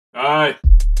Hi.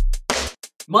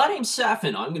 My name's Sapha,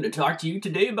 and I'm going to talk to you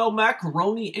today about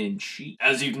macaroni and cheese.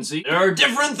 As you can see, there are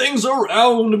different things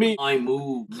around me. I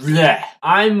moved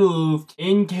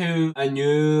into a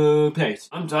new place.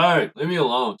 I'm tired. Leave me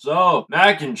alone. So,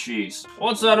 mac and cheese.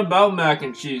 What's that about mac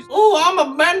and cheese? Oh, I'm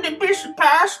a bendy piece of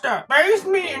pasta. Bathe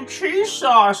me in cheese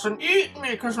sauce and eat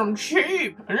me because I'm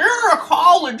cheap. And you're a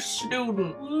college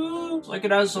student. It's like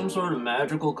it has some sort of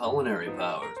magical culinary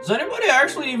powers. Does anybody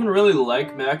actually even really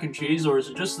like mac and cheese, or is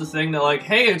it just the thing that like,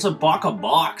 hey, it's a buck a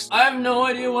box? I have no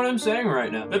idea what I'm saying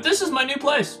right now. But this is my new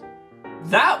place.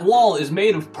 That wall is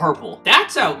made of purple.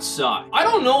 That's outside. I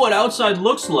don't know what outside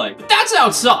looks like, but that's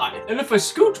outside. And if I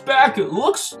scooch back, it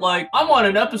looks like I'm on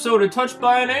an episode of Touched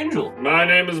by an Angel. My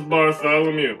name is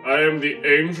Bartholomew. I am the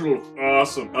angel of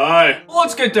awesome. Hi. Well,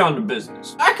 let's get down to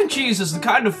business. Mac and cheese is the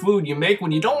kind of food you make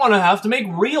when you don't want to have to make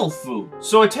real food.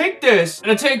 So I take this,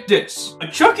 and I take this. I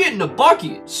chuck it in a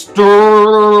bucket,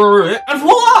 stir it, and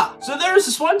voila! So there's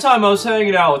this one time I was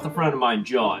hanging out with a friend of mine,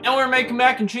 John, and we were making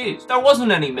mac and cheese. There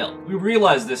wasn't any milk. We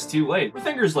realized this too late. We're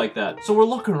thinkers like that. So we're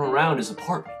looking around his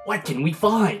apartment. What can we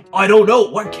find? I don't know.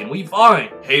 What can we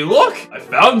find? Hey, look! I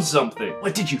found something.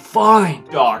 What did you find?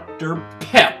 Dr.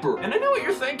 Pepper. And I know what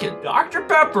you're thinking. Dr.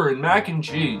 Pepper and mac and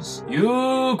cheese.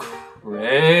 You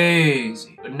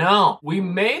crazy. But no, we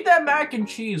made that mac and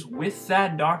cheese with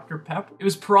that Dr. Pepper. It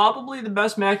was probably the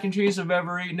best mac and cheese I've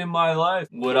ever eaten in my life.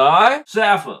 Would I?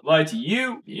 Sapha, lie to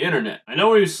you, the internet. I know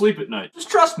where you sleep at night. Just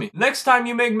trust me. Next time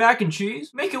you make mac and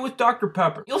cheese, make it with Dr.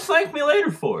 Pepper. You'll thank me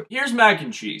later for it. Here's mac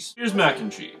and cheese. Here's mac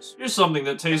and cheese. Here's something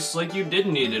that tastes like you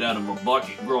didn't eat it out of a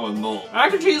bucket growing mold.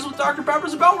 Mac and cheese with Dr.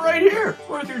 Pepper's about right here. It's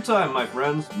worth your time, my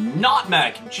friends. Not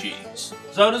mac and cheese.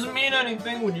 So it doesn't mean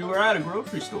anything when you are at a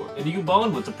grocery store and you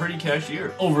bond with the pretty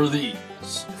cashier over these.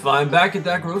 If I'm back at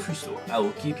that grocery store, I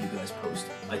will keep you guys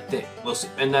posted. I think. We'll see.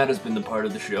 And that has been the part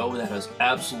of the show that has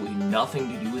absolutely nothing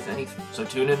to do with anything. So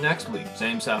tune in next week.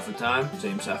 Same Sapha time,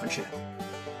 same Sapha channel.